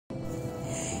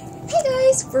Hey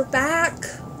guys, we're back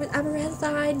with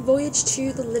Amaranthine Voyage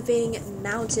to the Living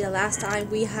Mountain. The last time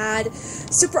we had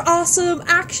super awesome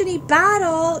actiony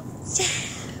battle. Yeah.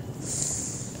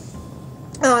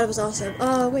 Oh, it was awesome.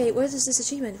 Oh wait, what is this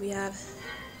achievement we have?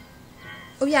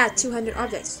 Oh yeah, 200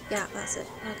 objects. Yeah, that's it.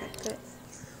 Okay, good.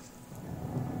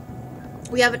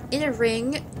 We have an inner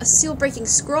ring, a seal-breaking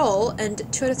scroll, and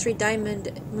 2 out of 3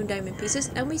 moon diamond pieces,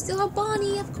 and we still have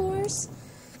Bonnie, of course.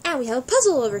 And we have a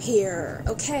puzzle over here.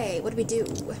 Okay, what do we do?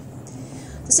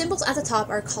 The symbols at the top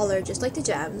are colored just like the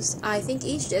gems. I think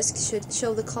each disc should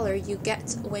show the color you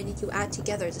get when you add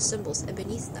together the symbols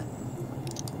beneath them.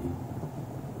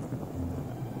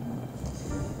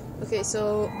 Okay,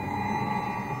 so...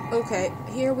 Okay,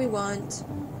 here we want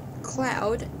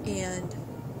cloud and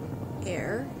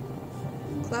air.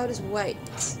 Cloud is white.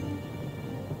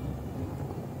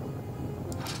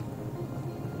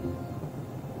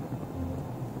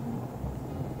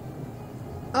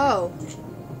 Oh,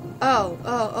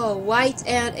 white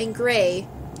and gray.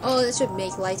 Oh, this should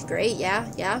make light gray,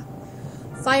 yeah.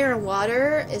 Fire and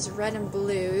water is red and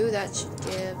blue. That should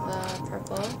give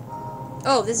purple.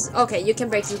 Oh, this is, okay, you can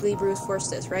basically brute force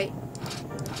this, right?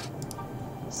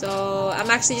 So, I'm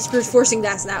actually just brute forcing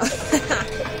that now.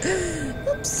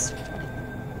 Oops.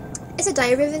 It's a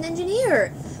diary of an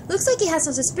engineer. Looks like he has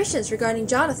some suspicions regarding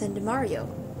Jonathan DeMario.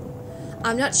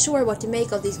 I'm not sure what to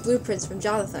make of these blueprints from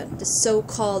Jonathan, the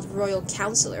so-called royal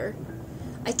counselor.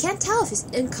 I can't tell if he's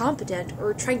incompetent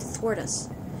or trying to thwart us.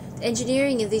 The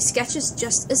engineering in these sketches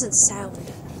just isn't sound.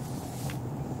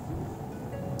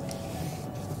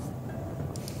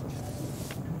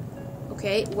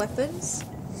 Okay, weapons.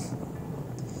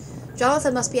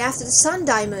 Jonathan must be after the sun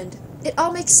diamond. It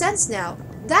all makes sense now.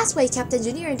 That's why he kept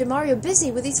engineering DeMario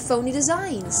busy with these phony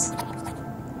designs.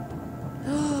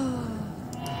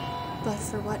 But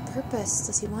for what purpose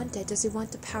does he want it? Does he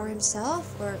want the power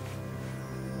himself, or...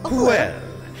 Oh, well,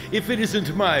 if it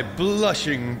isn't my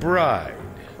blushing bride.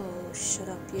 Oh, shut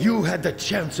up, you. You had the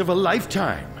chance of a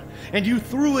lifetime, and you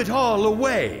threw it all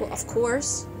away. Well, of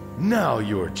course. Now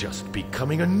you're just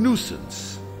becoming a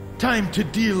nuisance. Time to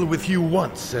deal with you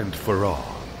once and for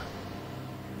all.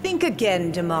 Think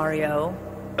again, DeMario.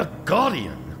 A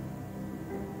guardian?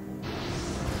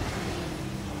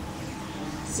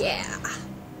 Yeah.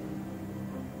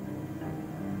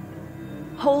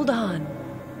 Hold on.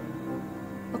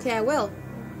 Okay, I will.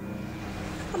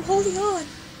 I'm holding on.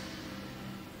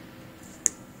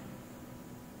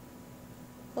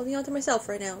 Holding on to myself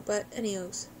right now, but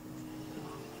anyways.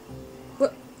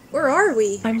 Where are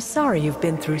we? I'm sorry you've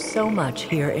been through so much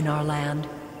here in our land.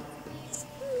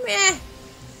 Meh.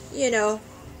 You know,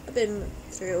 I've been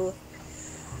through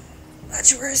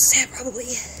much worse, probably.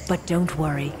 But don't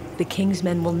worry, the King's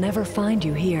men will never find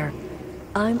you here.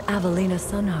 I'm Avelina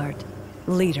Sunheart,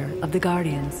 leader of the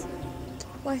Guardians.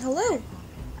 Why, hello.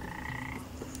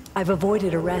 I've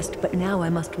avoided arrest, but now I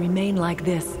must remain like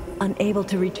this, unable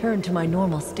to return to my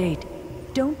normal state.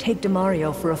 Don't take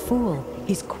DeMario for a fool.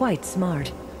 He's quite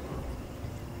smart.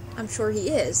 I'm sure he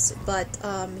is, but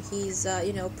he's,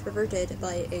 you know, perverted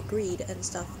by greed and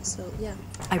stuff, so yeah.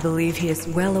 I believe he is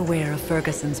well aware of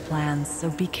Ferguson's plans, so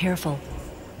be careful.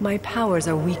 My powers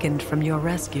are weakened from your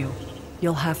rescue.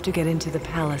 You'll have to get into the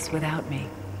palace without me.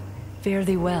 Fare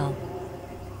thee well.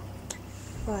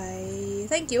 Bye.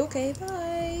 Thank you, okay,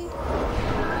 bye.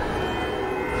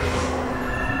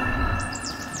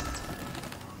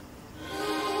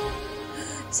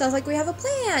 Sounds like we have a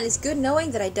plan. It's good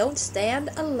knowing that I don't stand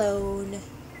alone.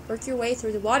 Work your way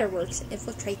through the waterworks and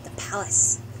infiltrate the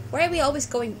palace. Why are we always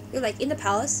going? We're like in the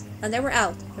palace, and then we're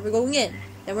out, and we're going in,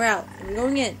 then we're out, and we're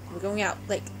going in, and we're going out.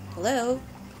 Like, hello?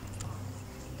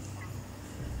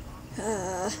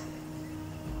 There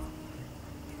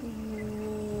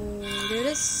it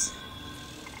is.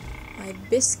 My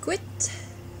biscuit.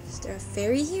 Is there a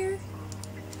fairy here?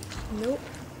 Nope.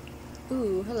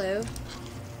 Ooh, hello.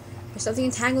 There's something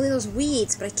entangled in those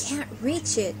weeds, but I can't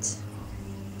reach it.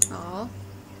 Aw.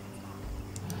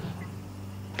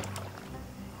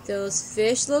 Those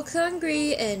fish look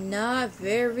hungry and not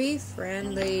very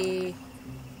friendly.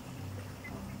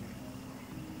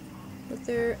 But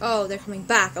they're... Oh, they're coming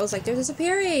back. I was like, they're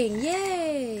disappearing!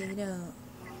 Yay! No.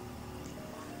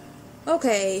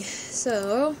 Okay,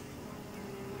 so...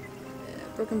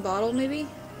 broken bottle, maybe?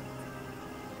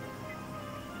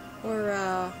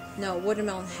 Or, no,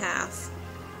 watermelon half.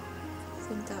 I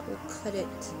think that will cut it.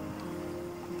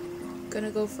 Gonna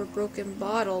go for broken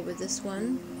bottle with this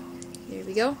one. There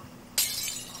we go.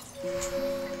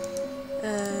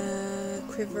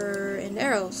 Quiver and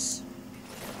arrows.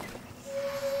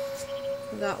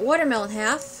 We got watermelon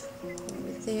half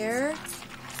over there.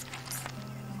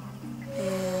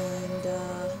 And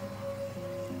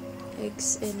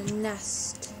eggs in a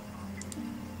nest.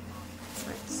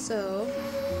 Alright, so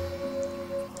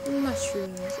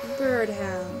mushrooms,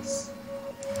 birdhouse,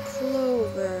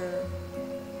 clover,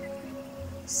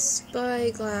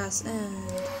 spyglass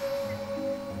and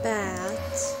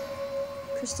bat,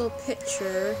 crystal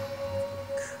pitcher,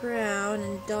 crown,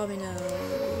 and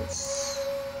dominoes.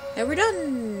 And we're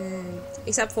done!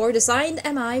 Except for designed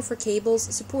MI for cables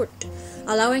support,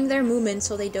 allowing their movement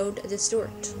so they don't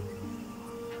distort.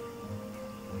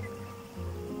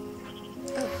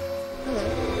 Oh, hello.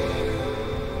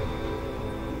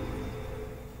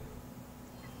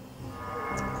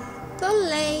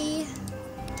 Belay!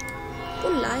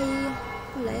 Belay!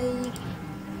 Belay!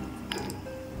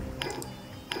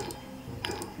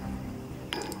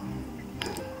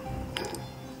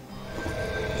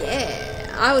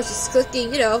 I was just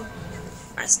clicking, you know,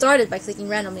 I started by clicking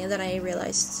randomly and then I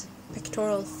realized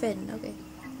pectoral fin, okay.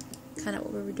 Kind of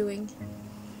what we were doing.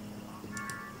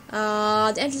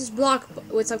 The entrance is blocked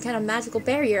with some kind of magical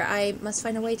barrier. I must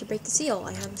find a way to break the seal.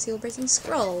 I have a seal breaking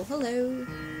scroll. Hello.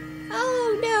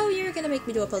 Oh no, you're gonna make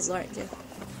me do a puzzle, aren't you?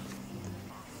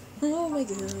 Oh my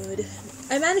god.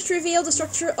 I managed to reveal the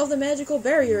structure of the magical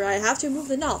barrier. I have to move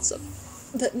the knots,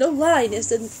 but no line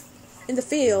is in the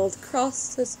field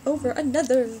crosses over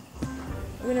another.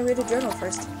 I'm gonna read a journal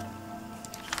first.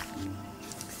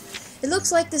 It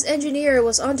looks like this engineer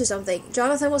was onto something.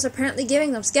 Jonathan was apparently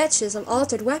giving them sketches of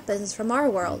altered weapons from our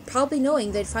world, probably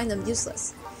knowing they'd find them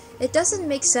useless. It doesn't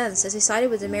make sense as he sided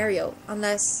with Demario,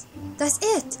 unless... That's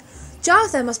it!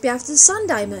 Jonathan must be after the Sun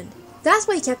Diamond. That's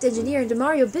why he kept Engineer and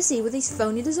Demario busy with these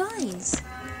phony designs.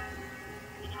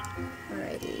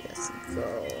 Alrighty, let's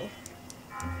go.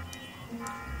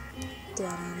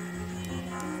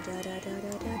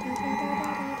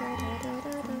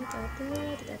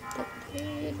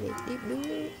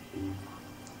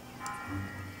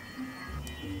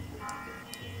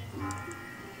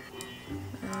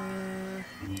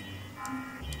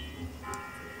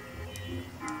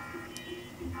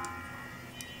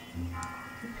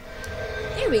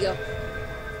 Here we go.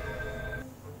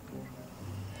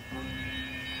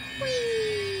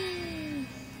 Whee!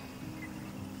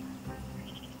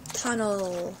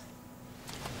 Tunnel.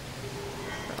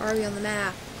 Where are we on the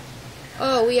map?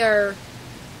 Oh, we are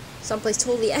someplace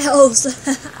totally else.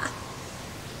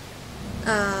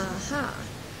 Aha.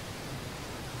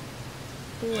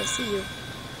 Oh, I see you.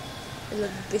 A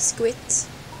little biscuit.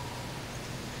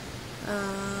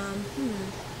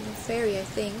 No fairy, I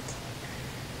think.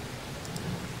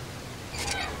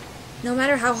 No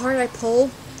matter how hard I pull,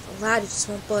 the ladder just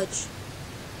won't budge.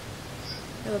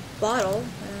 I have a bottle.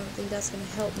 I don't think that's gonna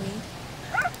help me.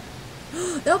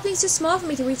 The opening's too small for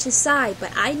me to reach inside,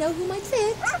 but I know who might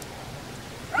fit.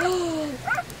 Oh,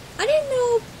 I didn't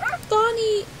know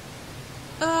Bonnie,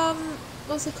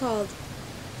 what's it called?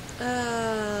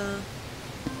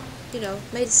 You know,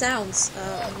 made sounds,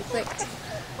 when you clicked.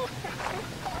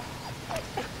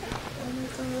 Oh my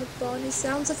god, Bonnie's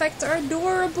sound effects are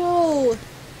adorable! Oh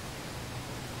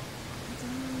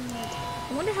my god.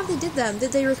 I wonder how they did them.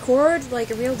 Did they record,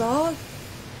 like, a real dog?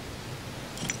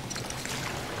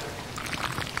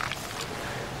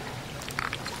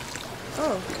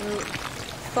 Oh, we're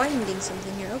finding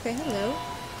something here. Okay, hello.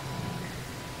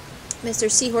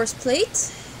 Mr. Seahorse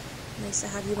Plate. Nice to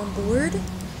have you on board.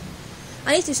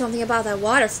 I need to do something about that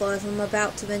water flow if I'm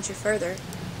about to venture further.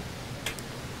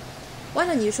 What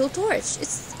unusual torch.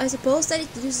 I suppose that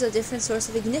it uses a different source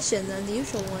of ignition than the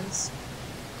usual ones.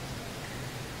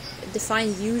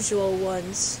 Define usual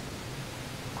ones.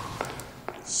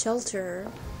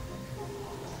 Shelter.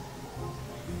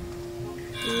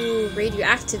 Ooh,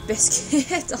 radioactive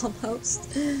biscuit, almost.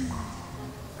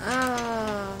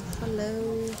 Ah,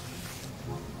 hello.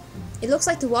 It looks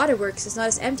like the waterworks is not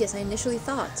as empty as I initially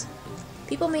thought.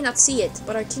 People may not see it,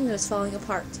 but our kingdom is falling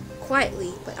apart.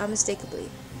 Quietly, but unmistakably.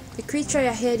 The creature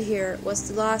I hid here was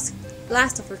the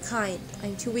last of her kind.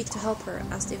 I'm too weak to help her,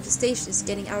 as the infestation is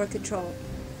getting out of control.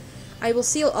 I will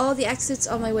seal all the exits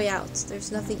on my way out.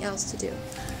 There's nothing else to do.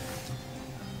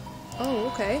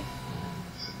 Oh, okay.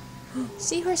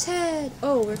 Seahorse head!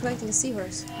 Oh, we're collecting a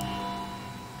seahorse.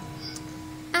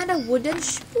 And a wooden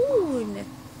spoon!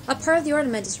 A part of the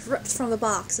ornament is ripped from the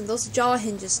box, and those jaw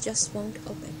hinges just won't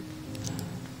open.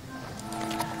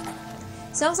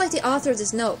 Sounds like the author of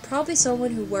this note, probably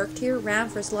someone who worked here, ran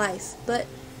for his life. But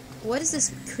what is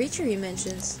this creature he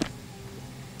mentions?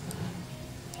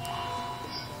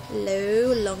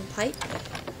 Hello, long pipe.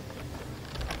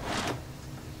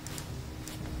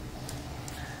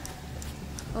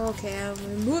 Okay, I'm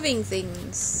removing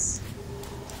things.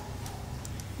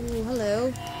 Ooh,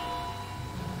 hello.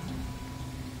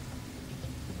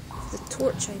 The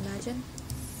torch, I imagine.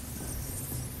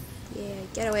 Yeah,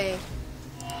 get away.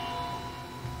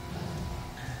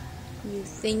 You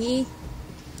thingy.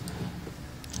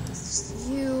 This is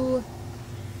you.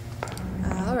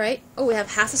 Alright. Oh, we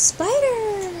have half a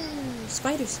spider!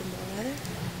 Spider symbol, rather.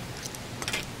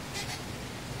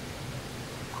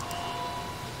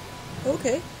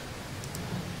 Okay.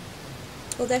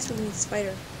 Well, that's what we need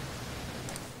spider.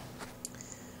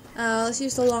 Let's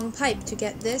use the long pipe to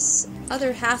get this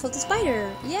other half of the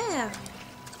spider. Yeah!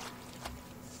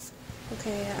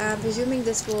 Okay, I'm presuming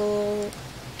this will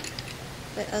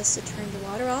let us to turn the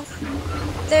water off.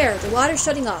 There, the water's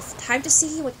shutting off. Time to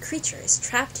see what creature is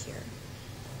trapped here.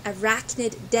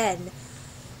 Arachnid den.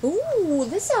 Ooh,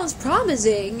 this sounds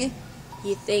promising.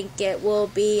 You think it will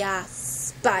be a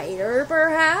spider,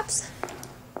 perhaps?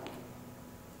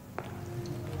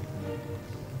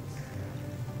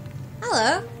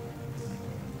 Hello.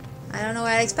 I don't know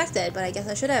what I expected, but I guess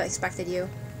I should have expected you.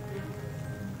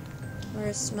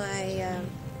 Where's my,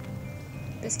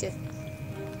 biscuit?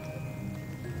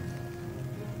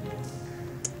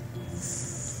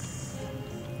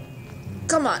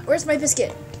 Come on, where's my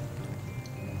biscuit?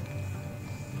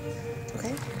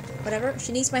 Okay, whatever.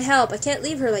 She needs my help. I can't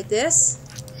leave her like this.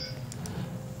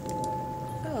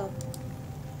 Oh.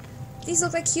 These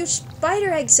look like huge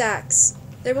spider egg sacs.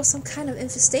 There was some kind of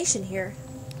infestation here.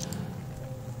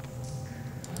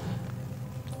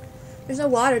 There's no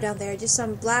water down there, just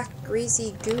some black,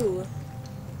 greasy goo.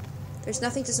 There's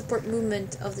nothing to support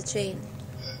movement of the chain.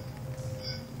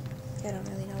 I don't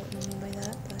really know what you mean by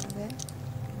that, but okay.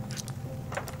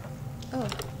 Oh.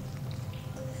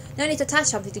 Now I need to attach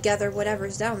something together,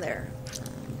 whatever's down there.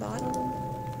 Bottom.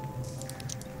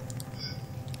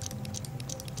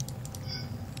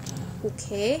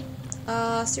 Okay.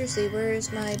 Seriously, where's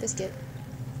my biscuit?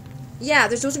 Yeah,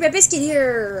 there's supposed to be a biscuit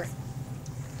here!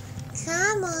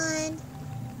 Come on.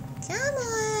 Come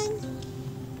on.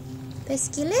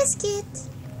 Biscuit, biscuit.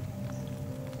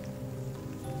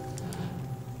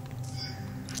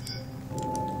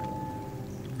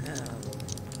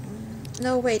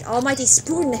 No, wait. Almighty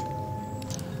spoon.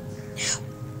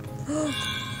 No.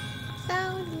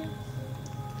 Found you.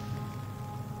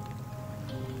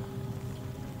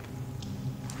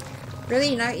 Really?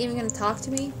 You're not even gonna talk to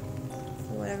me?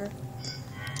 Or whatever.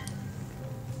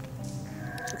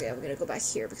 Okay, I'm gonna go back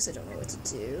here because I don't know what to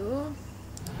do.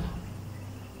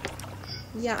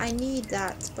 Yeah, I need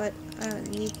that, but I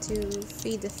need to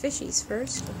feed the fishies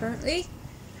first, apparently.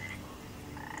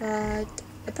 But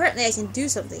apparently I can do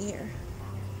something here.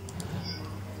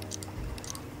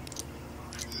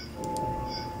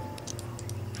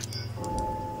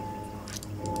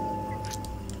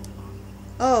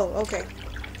 Oh, okay.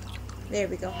 There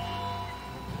we go.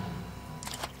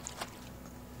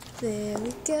 There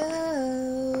we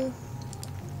go.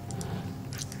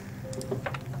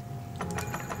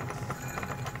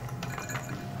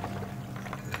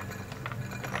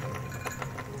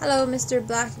 Hello, Mr.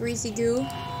 Black Greasy Goo.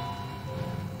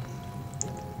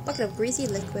 Bucket of greasy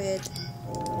liquid.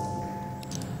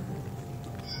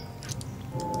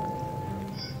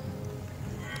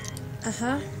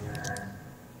 Uh-huh.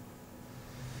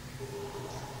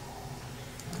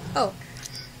 Oh.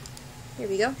 Here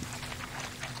we go.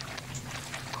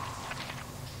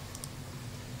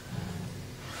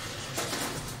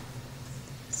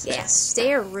 Yes,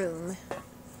 stair room.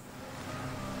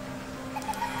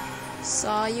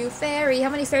 Saw you, fairy. How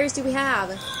many fairies do we have?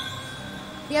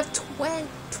 We have 12.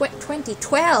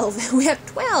 We have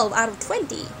 12 out of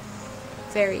 20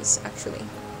 fairies, actually.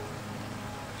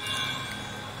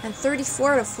 And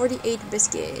 34 out of 48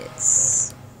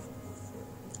 biscuits.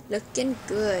 Looking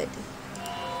good.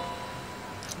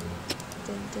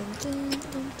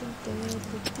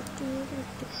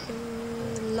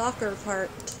 Locker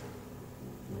part.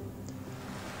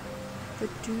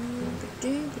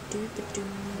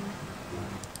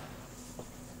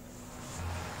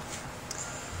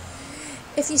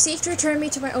 If you seek to return me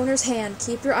to my owner's hand,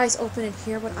 keep your eyes open and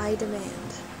hear what I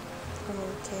demand.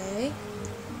 Okay.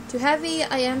 Too heavy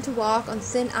I am to walk on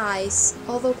thin ice.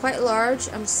 Although quite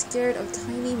large, I'm scared of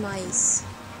tiny mice.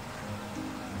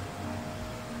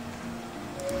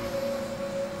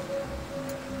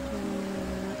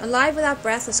 Alive without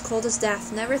breath, as cold as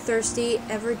death. Never thirsty,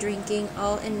 ever drinking.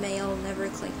 All in mail, never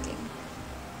clinking.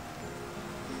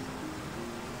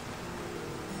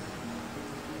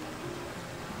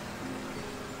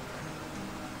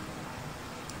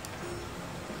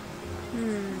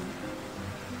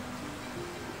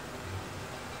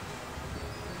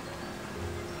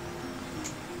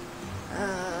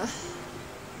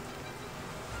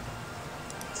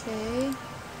 Okay.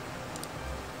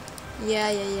 Yeah.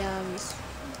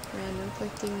 Random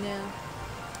clicking now.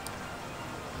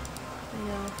 I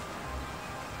know.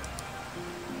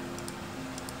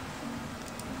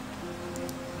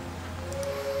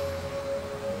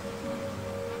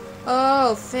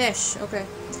 Oh, fish. Okay.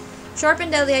 Sharp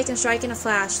and deadly, I can strike in a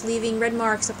flash, leaving red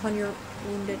marks upon your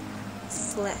wounded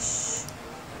flesh.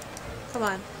 Come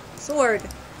on. Sword.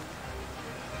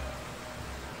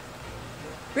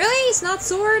 Really? It's not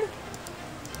sword?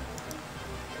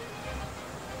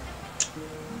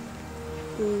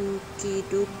 Okie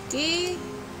dokie.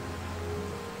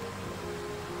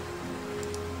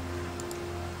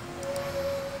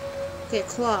 Okay,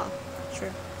 claw.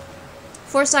 Sure.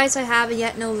 4 sides I have, and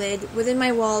yet no lid. Within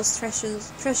my walls,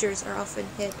 treasures are often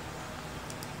hid.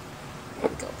 There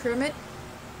we go. Pyramid.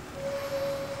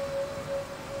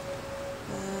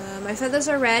 My feathers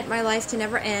are red. My life can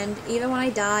never end. Even when I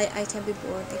die, I can be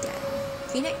born again.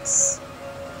 Phoenix.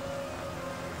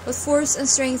 With force and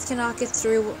strength cannot get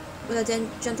through. With a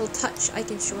gentle touch, I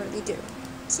can surely do.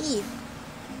 Key.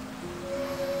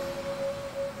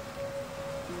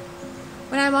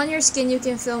 When I'm on your skin, you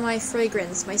can feel my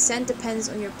fragrance. My scent depends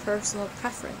on your personal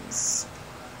preference.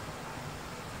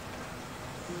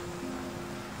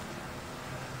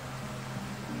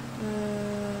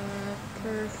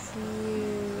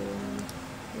 Perfume.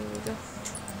 Here we go.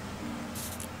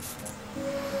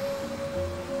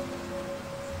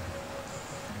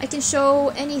 I can show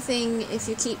anything if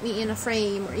you keep me in a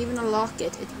frame, or even a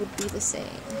locket, it would be the same.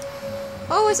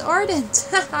 Oh, it's ardent!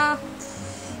 Haha!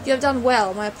 You have done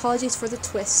well. My apologies for the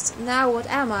twist. Now what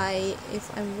am I if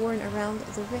I'm worn around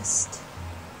the wrist?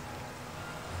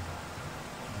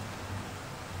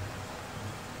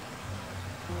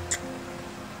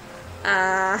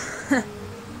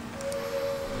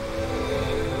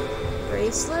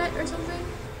 Bracelet or something?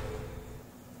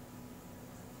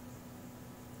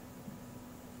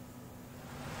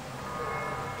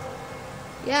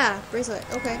 Yeah, bracelet.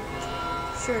 Okay.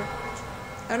 Sure.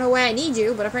 I don't know why I need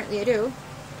you, but apparently I do.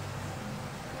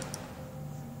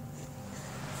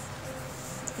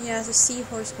 Yeah, there's a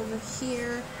seahorse over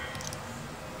here.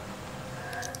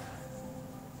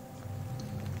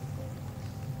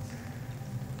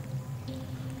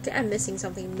 Okay, I'm missing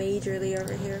something majorly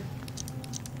over here.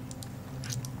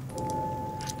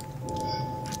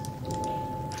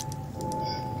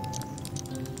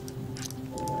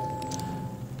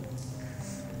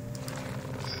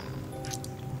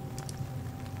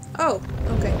 Oh,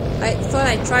 okay. I thought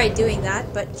I'd try doing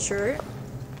that, but sure.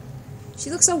 She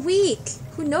looks so weak.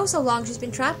 Who knows how long she's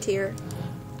been trapped here?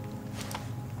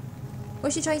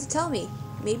 What's she trying to tell me?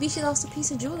 Maybe she lost a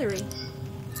piece of jewelry.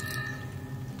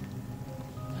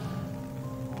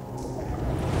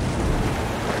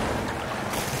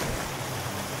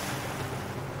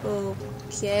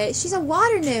 Okay, she's a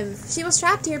water nymph. She was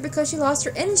trapped here because she lost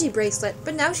her energy bracelet,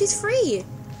 but now she's free.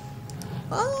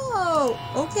 Oh,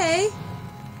 okay.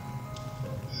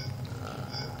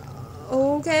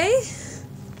 Okay.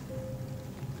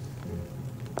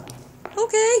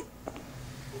 Okay.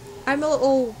 I'm a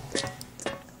little...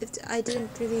 I didn't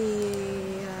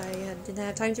really... I didn't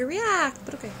have time to react,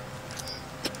 but okay.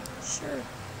 Sure.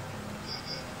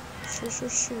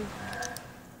 Sure.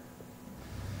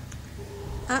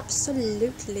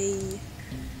 Absolutely.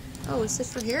 Oh, is it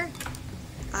for here?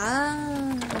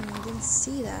 Ah, I didn't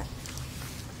see that.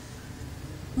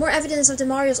 More evidence of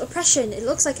Demario's oppression. It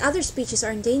looks like other species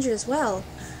are in danger as well.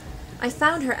 I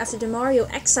found her after Demario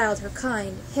exiled her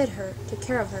kind, hid her, took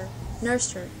care of her,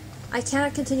 nursed her. I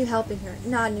cannot continue helping her,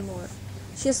 not anymore.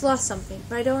 She has lost something,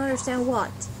 but I don't understand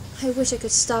what. I wish I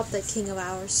could stop that king of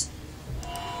ours.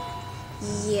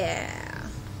 Yeah.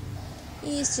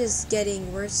 He's just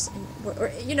getting worse and worse.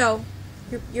 Or, you know,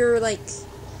 your like,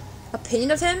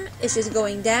 opinion of him is just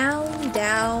going down,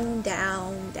 down,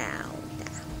 down, down.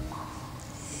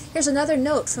 Here's another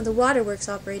note from the waterworks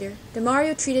operator.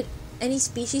 Demario treated any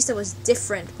species that was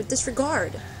different with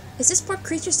disregard. Is this poor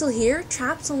creature still here,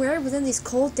 trapped somewhere within these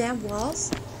cold, damp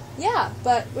walls? Yeah,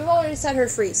 but we've already set her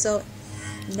free, so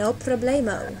no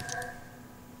problemo.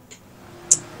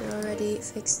 We already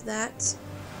fixed that.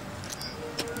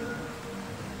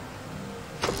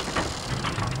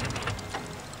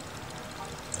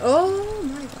 Oh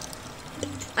my god.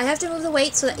 I have to move the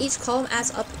weight so that each column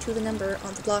adds up to the number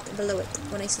on the block below it.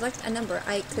 When I select a number,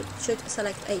 I should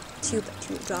select a tube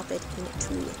to drop it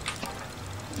into.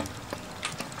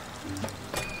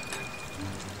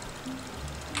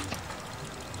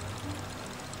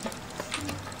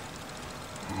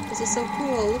 This is so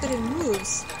cool. Look at it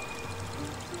moves.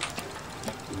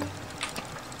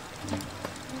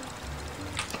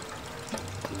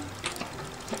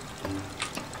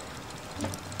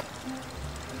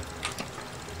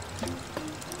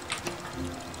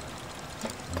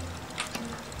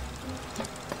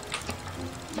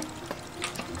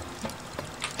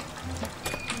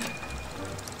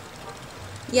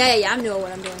 Yeah, I know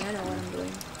what I'm doing. I know what I'm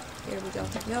doing. Here we go.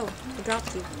 No, I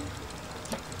dropped you.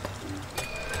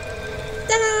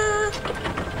 Ta-da!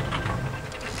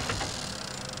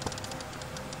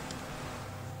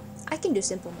 I can do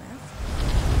simple math.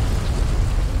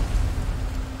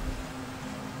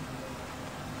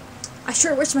 I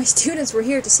sure wish my students were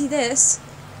here to see this.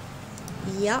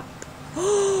 Yup.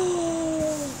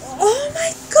 Oh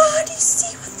my god, do you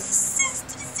see what this is?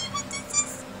 Do you see what this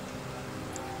is?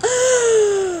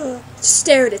 Just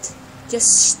stare at it.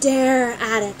 Just stare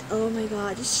at it. Oh my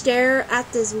god, just stare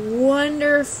at this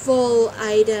wonderful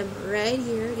item right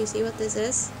here. Do you see what this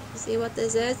is? You see what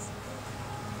this is?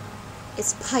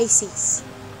 It's Pisces.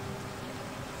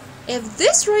 If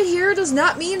this right here does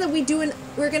not mean that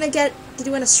we're gonna get to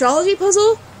do an astrology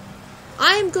puzzle,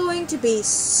 I'm going to be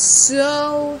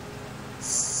so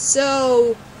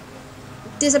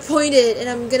disappointed, and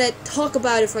I'm gonna talk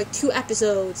about it for like 2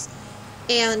 episodes,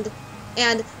 and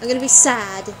I'm gonna be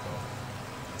sad.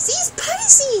 See, it's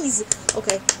Pisces!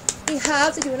 Okay, we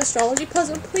have to do an astrology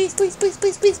puzzle. Please, please, please,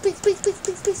 please, please, please, please, please,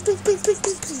 please, please, please, please, please,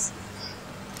 please, please.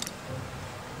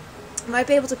 I might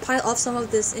be able to pile off some of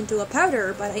this into a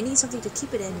powder, but I need something to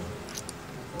keep it in.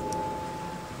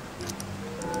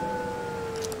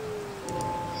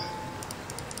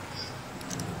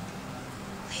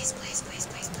 Please, please, please,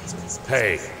 please, please, please.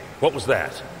 Hey, what was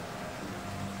that?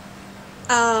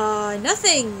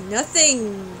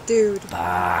 Nothing, dude.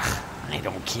 I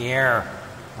don't care.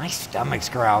 My stomach's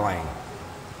growling.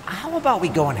 How about we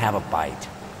go and have a bite?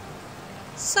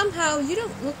 Somehow, you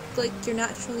don't look like you're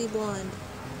naturally blonde.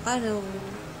 I don't know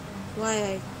why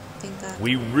I think that.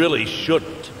 We really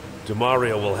shouldn't.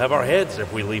 Demario will have our heads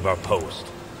if we leave our post.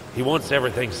 He wants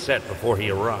everything set before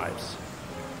he arrives.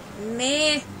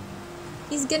 Meh.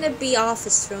 He's gonna be off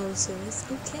his throne soon. It's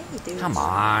okay, dude. Come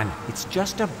on, it's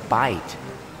just a bite.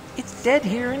 It's dead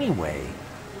here anyway.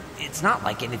 It's not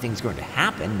like anything's going to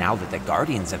happen now that the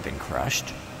Guardians have been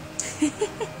crushed.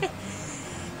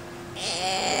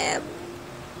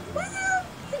 Well,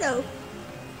 you know.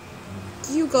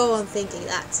 You go on thinking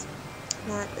that.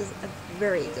 That is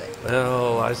very good.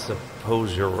 Well, I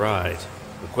suppose you're right.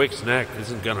 A quick snack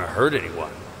isn't gonna hurt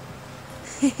anyone.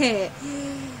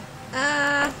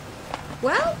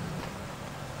 Well?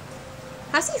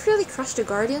 Has he really crushed the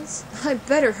Guardians? I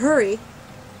better hurry.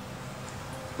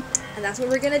 And that's what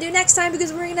we're gonna do next time,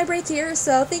 because we're gonna break here.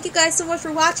 So thank you guys so much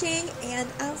for watching, and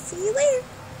I'll see you later.